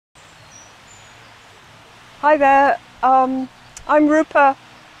Hi there, I'm Rupa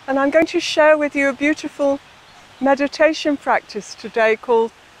and I'm going to share with you a beautiful meditation practice today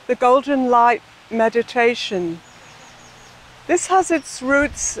called the Golden Light Meditation. This has its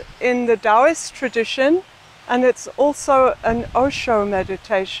roots in the Taoist tradition and it's also an Osho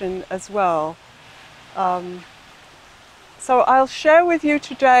meditation as well. So I'll share with you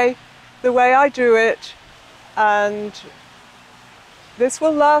today the way I do it, and this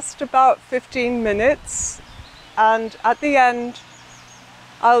will last about 15 minutes. And at the end,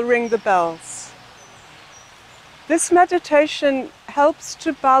 I'll ring the bells. This meditation helps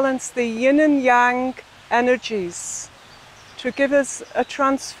to balance the yin and yang energies, to give us a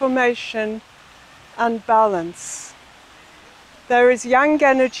transformation and balance. There is yang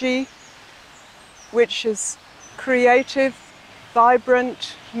energy, which is creative,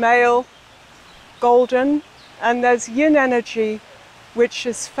 vibrant, male, golden, and there's yin energy, which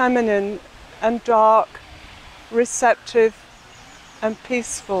is feminine and dark, receptive and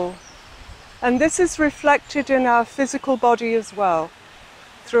peaceful. And this is reflected in our physical body as well.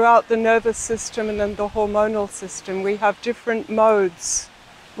 Throughout the nervous system and then the hormonal system, we have different modes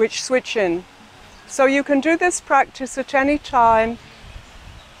which switch in. So you can do this practice at any time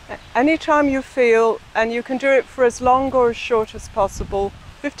you feel, and you can do it for as long or as short as possible.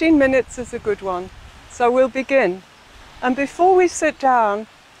 15 minutes is a good one. So we'll begin. And before we sit down,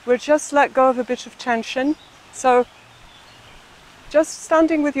 we'll just let go of a bit of tension. So just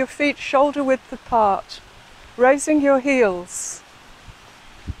standing with your feet shoulder width apart, raising your heels,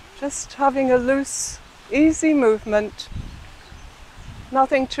 just having a loose, easy movement,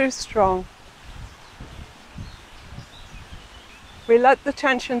 nothing too strong. We let the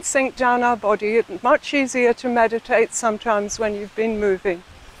tension sink down our body. It's much easier to meditate sometimes when you've been moving.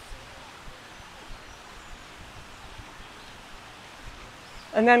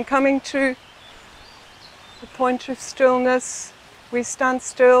 And then coming to the point of stillness, we stand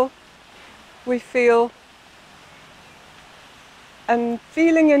still, we feel, and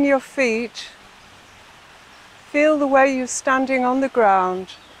feeling in your feet, feel the way you're standing on the ground,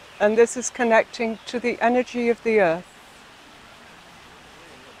 and this is connecting to the energy of the earth.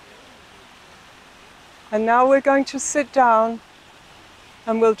 And now we're going to sit down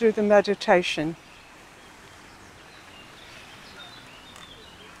and we'll do the meditation.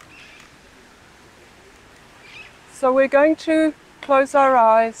 So we're going to close our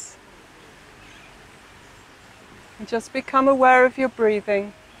eyes and just become aware of your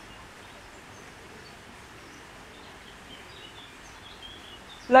breathing.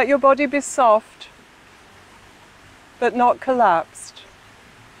 Let your body be soft, but not collapsed.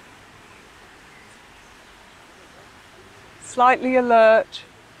 Slightly alert.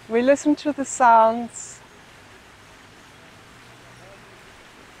 We listen to the sounds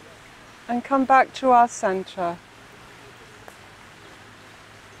and come back to our center.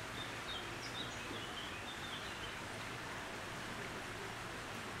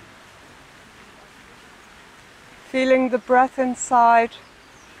 Feeling the breath inside.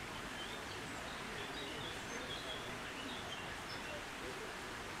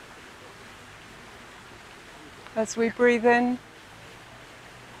 As we breathe in,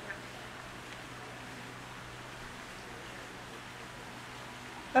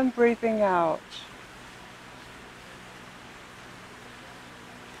 and breathing out.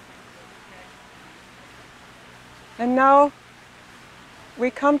 And now we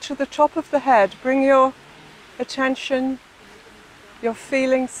come to the top of the head. Bring your attention, your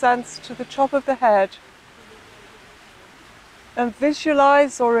feeling sense to the top of the head, and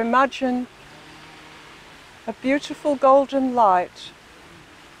visualize or imagine a beautiful golden light,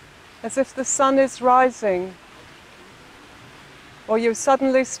 as if the sun is rising, or you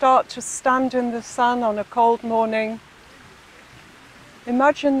suddenly start to stand in the sun on a cold morning.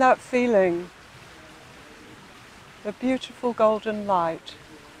 Imagine that feeling. The beautiful golden light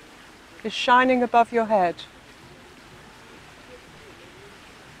is shining above your head.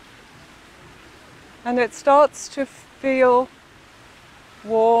 And it starts to feel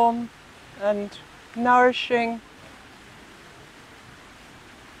warm and nourishing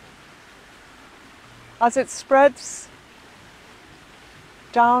as it spreads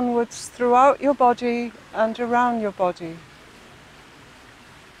downwards throughout your body and around your body.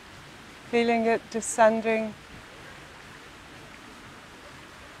 Feeling it descending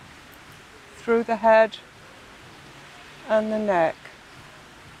through the head and the neck,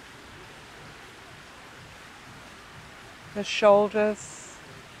 the shoulders.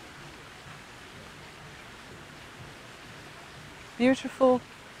 Beautiful,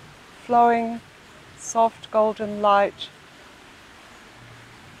 flowing, soft golden light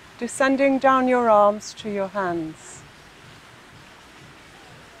descending down your arms to your hands.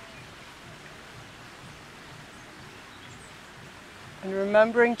 And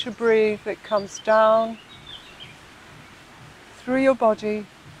remembering to breathe, it comes down through your body,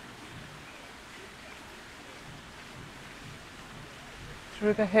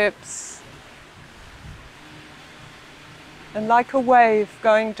 through the hips, and like a wave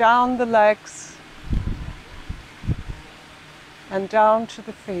going down the legs and down to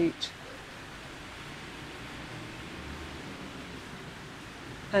the feet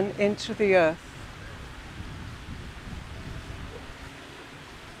and into the earth.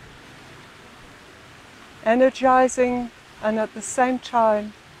 Energizing and at the same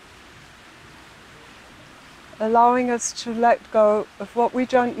time allowing us to let go of what we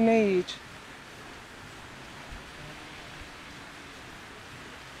don't need.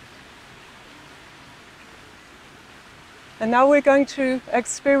 And now we're going to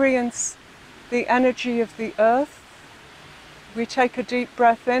experience the energy of the earth. We take a deep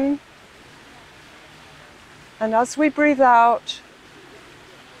breath in, and as we breathe out,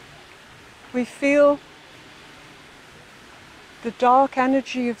 we feel the dark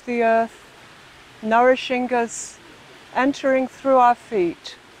energy of the earth nourishing us, entering through our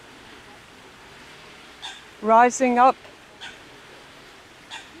feet, rising up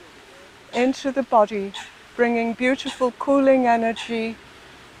into the body, bringing beautiful cooling energy,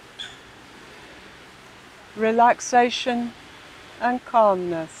 relaxation and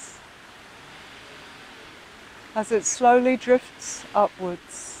calmness as it slowly drifts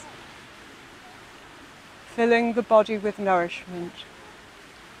upwards, filling the body with nourishment.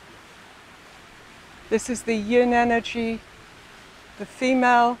 This is the yin energy, the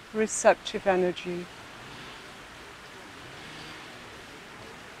female receptive energy.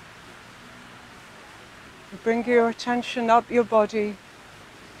 Bring your attention up your body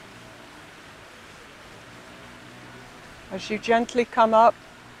as you gently come up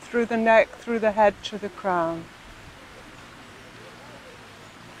through the neck, through the head to the crown.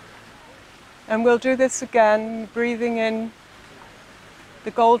 And we'll do this again, breathing in.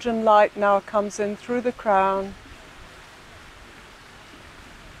 The golden light now comes in through the crown,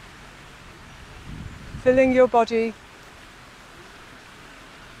 filling your body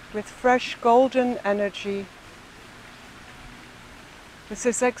with fresh golden energy. This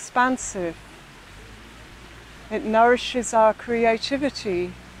is expansive. It nourishes our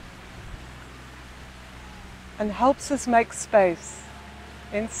creativity and helps us make space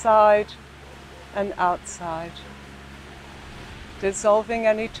inside and outside, dissolving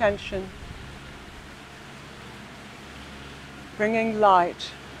any tension, bringing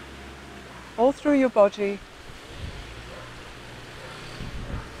light all through your body,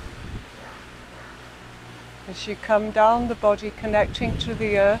 as you come down the body, connecting to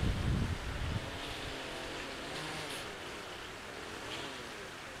the earth.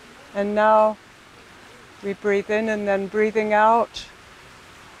 And now we breathe in, and then breathing out,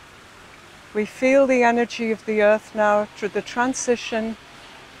 we feel the energy of the earth now through the transition.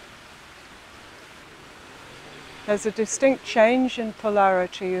 There's a distinct change in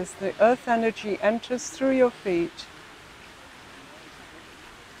polarity as the earth energy enters through your feet,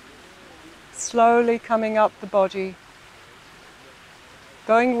 slowly coming up the body,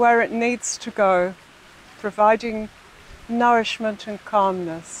 going where it needs to go, providing nourishment and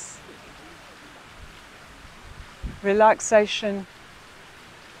calmness, relaxation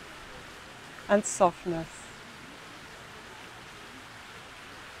and softness.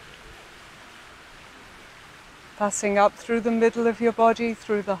 Passing up through the middle of your body,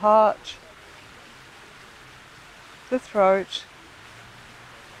 through the heart, the throat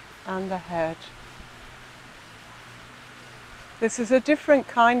and the head. This is a different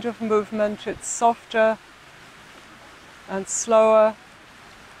kind of movement. It's softer and slower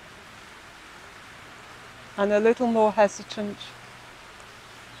and a little more hesitant.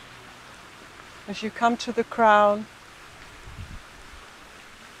 As you come to the crown,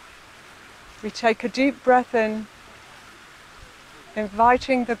 we take a deep breath in,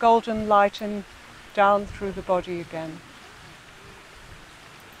 inviting the golden light in down through the body again.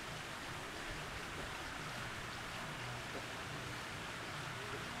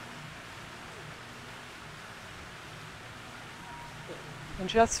 And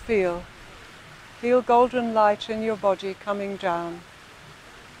just feel golden light in your body coming down.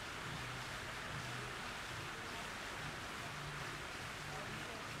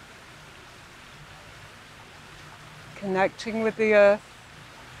 Connecting with the earth,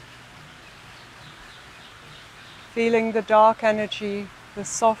 feeling the dark energy, the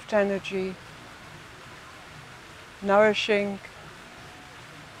soft energy, nourishing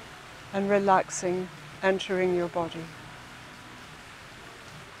and relaxing entering your body.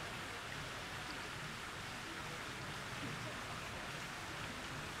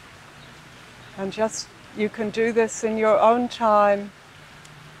 And just, you can do this in your own time,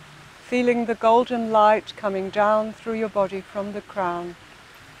 feeling the golden light coming down through your body from the crown,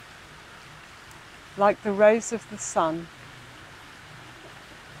 like the rays of the sun,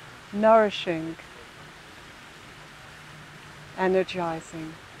 nourishing,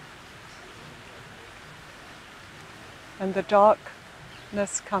 energizing. And the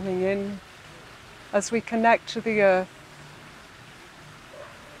darkness coming in as we connect to the earth,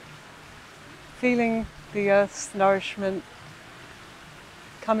 feeling the earth's nourishment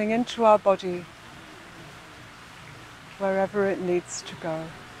coming into our body wherever it needs to go.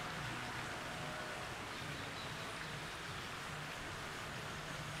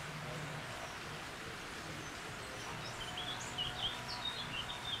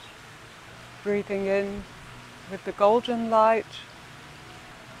 Breathing in with the golden light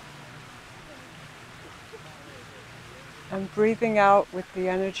and breathing out with the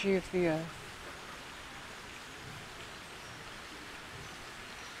energy of the earth.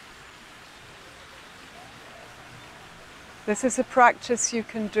 This is a practice you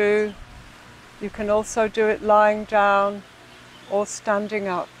can do. You can also do it lying down or standing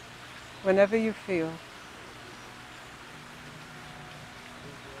up, whenever you feel.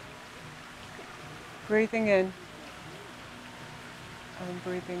 Breathing in and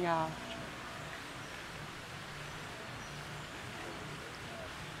breathing out.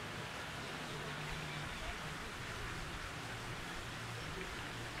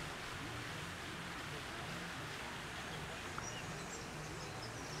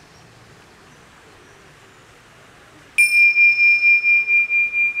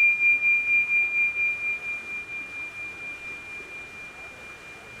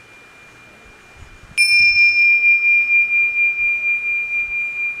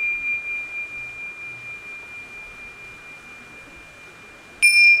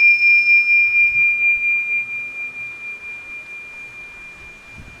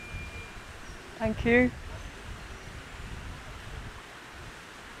 Thank you.